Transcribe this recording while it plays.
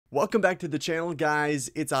Welcome back to the channel,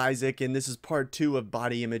 guys. It's Isaac, and this is part 2 of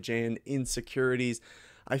Body Image and Insecurities.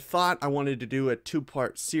 I thought I wanted to do a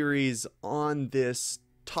two-part series on this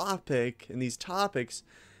topic and these topics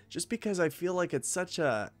just because I feel like it's such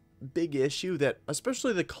a big issue that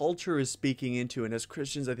especially the culture is speaking into, and as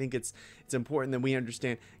Christians I think it's important that we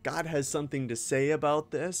understand God has something to say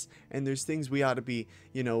about this, and there's things we ought to be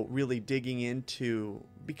really digging into,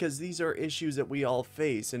 because these are issues that we all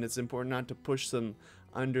face, and it's important not to push them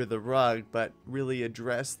under the rug, but really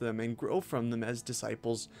address them and grow from them as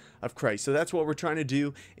disciples of Christ. So that's what we're trying to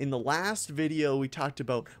do. In the last video, we talked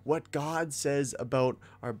about what God says about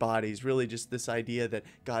our bodies, really just this idea that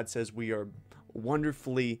God says we are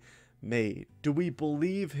wonderfully made. Do we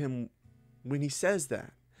believe him when he says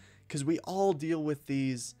that? Because we all deal with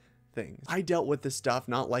these things. I dealt with this stuff,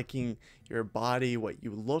 not liking your body, what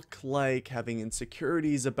you look like, having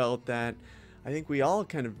insecurities about that. I think we all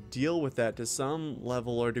kind of deal with that to some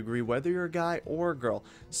level or degree, whether you're a guy or a girl.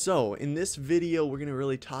 So in this video, we're going to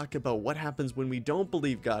really talk about what happens when we don't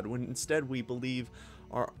believe God, when instead we believe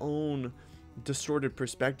our own distorted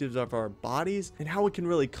perspectives of our bodies, and how we can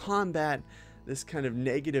really combat this kind of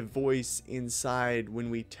negative voice inside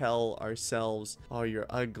when we tell ourselves, oh, you're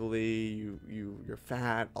ugly, you're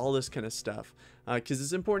fat, all this kind of stuff, because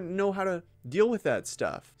it's important to know how to deal with that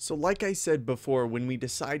stuff. So like I said before, when we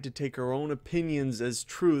decide to take our own opinions as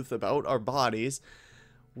truth about our bodies,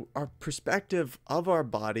 our perspective of our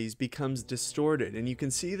bodies becomes distorted. And you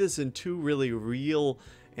can see this in two really real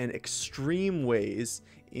and extreme ways: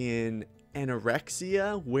 in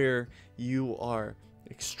anorexia, where you are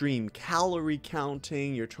extreme calorie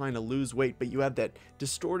counting, you're trying to lose weight, but you have that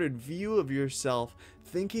distorted view of yourself,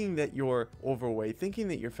 thinking that you're overweight, thinking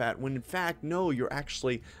that you're fat, when in fact, no, you're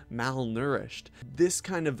actually malnourished. This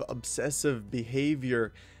kind of obsessive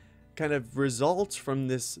behavior kind of results from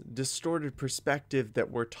this distorted perspective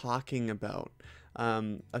that we're talking about.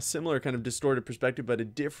 A similar kind of distorted perspective, but a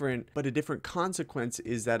different consequence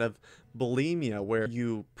is that of bulimia, where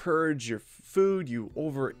you purge your food, you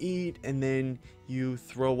overeat, and then you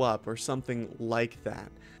throw up or something like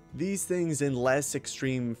that. These things, in less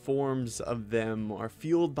extreme forms of them, are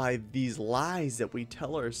fueled by these lies that we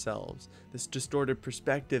tell ourselves, this distorted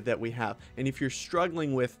perspective that we have. And if you're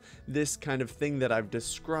struggling with this kind of thing that I've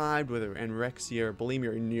described, whether anorexia or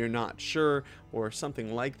bulimia, and you're not sure or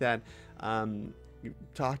something like that, you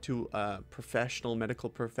talk to a professional, medical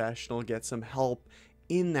professional, get some help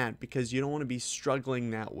in that, because you don't want to be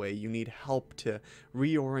struggling that way. You need help to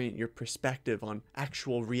reorient your perspective on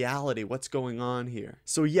actual reality, what's going on here.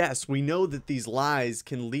 So yes, we know that these lies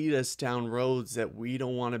can lead us down roads that we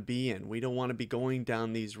don't want to be in. We don't want to be going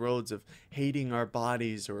down these roads of hating our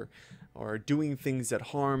bodies or doing things that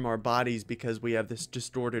harm our bodies because we have this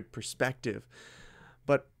distorted perspective.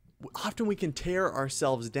 But often we can tear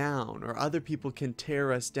ourselves down, or other people can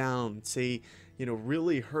tear us down, say,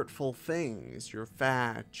 really hurtful things. You're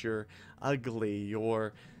fat, you're ugly,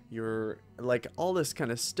 you're like all this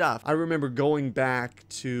kind of stuff. I remember going back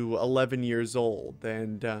to 11 years old,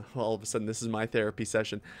 and all of a sudden this is my therapy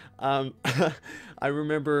session. I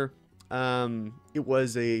remember it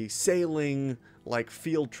was a sailing like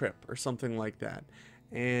field trip or something like that,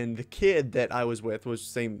 and the kid that I was with was the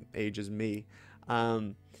same age as me.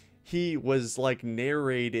 He was like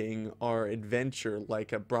narrating our adventure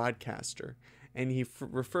like a broadcaster, and he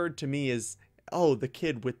referred to me as, oh, the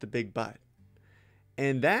kid with the big butt.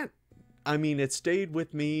 And that, I mean, it stayed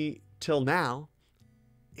with me till now.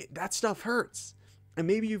 That stuff hurts. And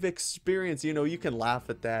maybe you've experienced, you can laugh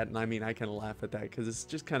at that, and I mean, I can laugh at that because it's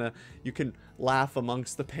just kind of, you can laugh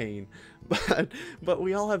amongst the pain. But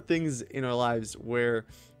we all have things in our lives where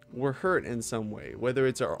we're hurt in some way, whether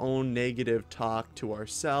it's our own negative talk to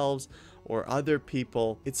ourselves or other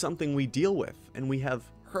people. It's something we deal with, and we have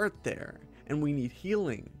hurt there, and we need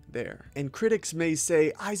healing there. And critics may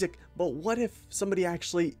say, Isaac, but what if somebody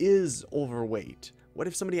actually is overweight? What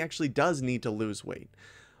if somebody actually does need to lose weight?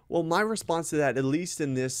 Well, my response to that, at least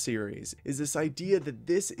in this series, is this idea that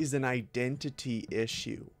this is an identity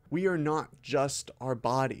issue. We are not just our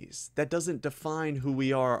bodies. That doesn't define who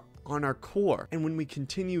we are on our core. And when we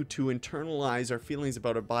continue to internalize our feelings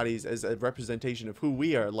about our bodies as a representation of who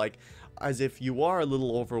we are, like as if you are a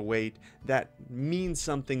little overweight, that means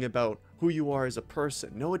something about who you are as a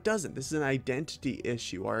person. No, it doesn't. This is an identity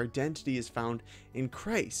issue. Our identity is found in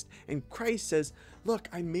Christ. And Christ says, look,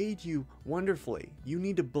 I made you wonderfully. You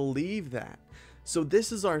need to believe that. So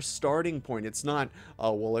this is our starting point. It's not,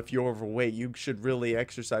 oh, well, if you're overweight, you should really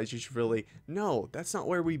exercise. You should really. No, that's not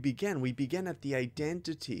where we begin. We begin at the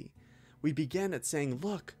identity. We begin at saying,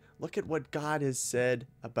 look at what God has said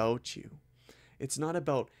about you. It's not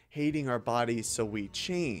about hating our bodies so we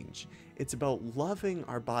change. It's about loving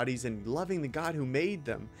our bodies and loving the God who made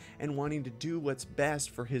them and wanting to do what's best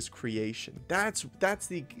for his creation. That's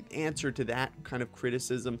the answer to that kind of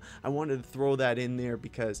criticism. I wanted to throw that in there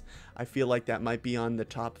because I feel like that might be on the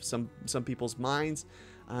top of some people's minds.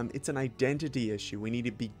 It's an identity issue. We need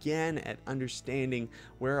to begin at understanding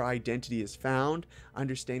where our identity is found,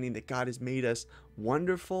 understanding that God has made us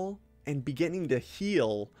wonderful, and beginning to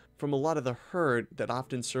heal from a lot of the hurt that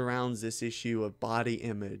often surrounds this issue of body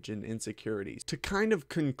image and insecurities. To kind of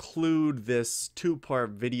conclude this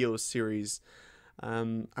two-part video series,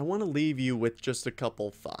 I want to leave you with just a couple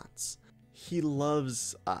thoughts. He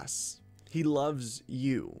loves us. He loves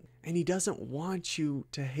you. And he doesn't want you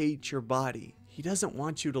to hate your body. He doesn't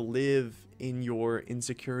want you to live in your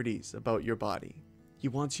insecurities about your body. He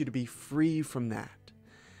wants you to be free from that.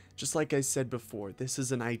 Just like I said before, this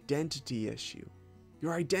is an identity issue.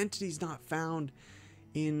 Your identity is not found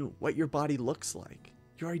in what your body looks like.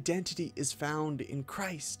 Your identity is found in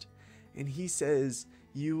Christ. And he says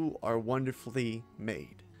you are wonderfully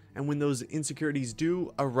made. And when those insecurities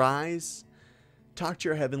do arise, talk to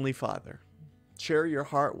your Heavenly Father. Share your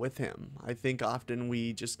heart with him. I think often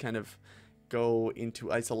we just kind of go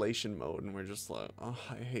into isolation mode and we're just like, oh,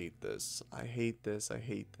 I hate this, I hate this, I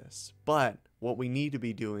hate this. But what we need to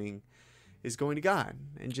be doing is going to God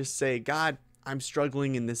and just say, God, I'm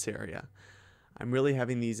struggling in this area. I'm really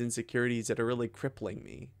having these insecurities that are really crippling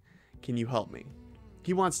me. Can you help me?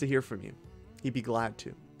 He wants to hear from you. He'd be glad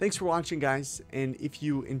to. Thanks for watching, guys. And if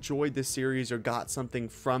you enjoyed this series or got something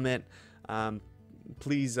from it,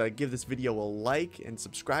 please give this video a like and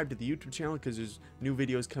subscribe to the YouTube channel because there's new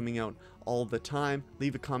videos coming out all the time.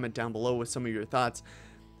 Leave a comment down below with some of your thoughts.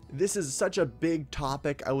 This is such a big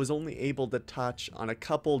topic. I was only able to touch on a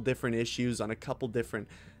couple different issues, on a couple different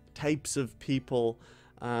types of people.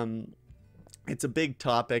 It's a big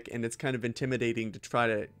topic and it's kind of intimidating to try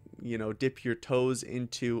to, you know, dip your toes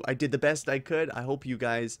into. I did the best I could. I hope you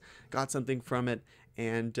guys got something from it,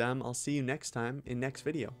 and I'll see you next time in next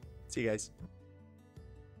video. See you guys.